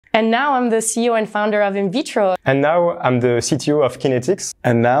And now I'm the CEO and founder of ImVitro. And now I'm the CTO of Kinetix.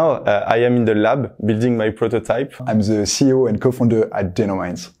 And now I am in the lab building my prototype. I'm the CEO and co-founder at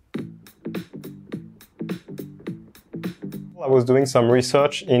GenoMines. I was doing some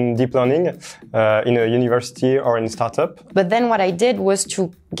research in deep learning in a university or in a startup. But then what I did was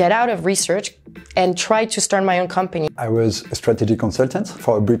to get out of research and try to start my own company. I was a strategy consultant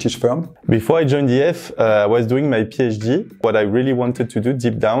for a British firm. Before I joined EF, I was doing my PhD. What I really wanted to do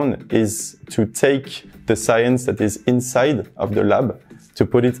deep down is to take the science that is inside of the lab, to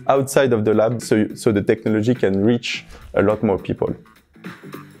put it outside of the lab so the technology can reach a lot more people.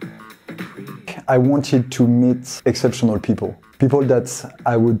 I wanted to meet exceptional people. People that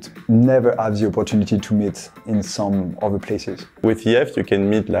I would never have the opportunity to meet in some other places. With EF, you can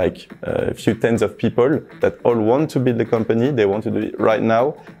meet like a few tens of people that all want to build a company, they want to do it right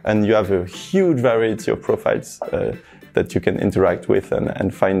now, and you have a huge variety of profiles that you can interact with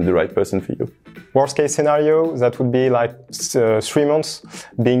and find the right person for you. Worst case scenario, that would be like 3 months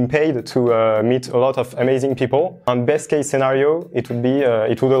being paid to meet a lot of amazing people. And best case scenario, it would be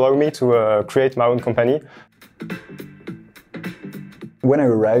it would allow me to create my own company. When I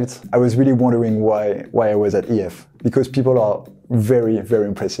arrived, I was really wondering why I was at EF, because people are very, very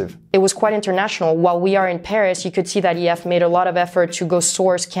impressive. It was quite international. While we are in Paris, you could see that EF made a lot of effort to go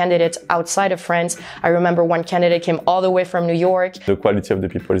source candidates outside of France. I remember one candidate came all the way from New York. The quality of the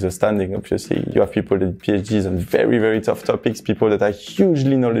people is outstanding, obviously. You have people that do PhDs on very, very tough topics, people that are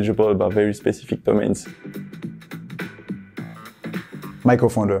hugely knowledgeable about very specific domains. My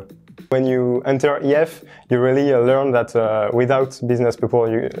co-founder. When you enter EF, you really learn that without business people,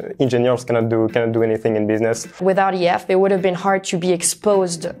 engineers cannot do anything in business. Without EF, it would have been hard to be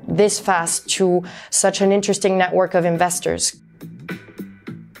exposed this fast to such an interesting network of investors.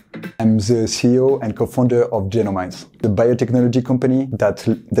 I'm the CEO and co-founder of GenoMines, the biotechnology company that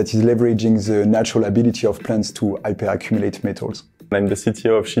is leveraging the natural ability of plants to hyperaccumulate metals. I'm the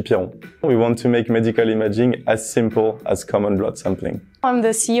CTO of Chipiron. We want to make medical imaging as simple as common blood sampling. I'm the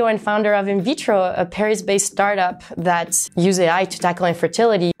CEO and founder of ImVitro, a Paris-based startup that uses AI to tackle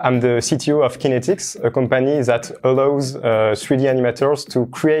infertility. I'm the CTO of Kinetix, a company that allows 3D animators to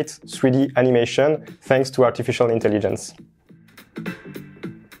create 3D animation thanks to artificial intelligence.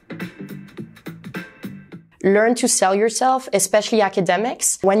 Learn to sell yourself, especially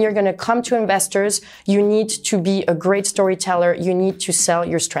academics. When you're going to come to investors, you need to be a great storyteller. You need to sell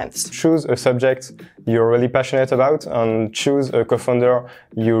your strengths. Choose a subject you're really passionate about and choose a co-founder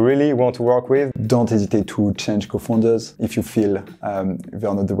you really want to work with. Don't hesitate to change co-founders if you feel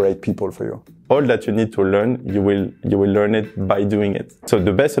they're not the right people for you. All that you need to learn, you will learn it by doing it. So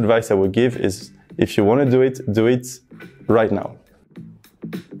the best advice I would give is if you want to do it right now.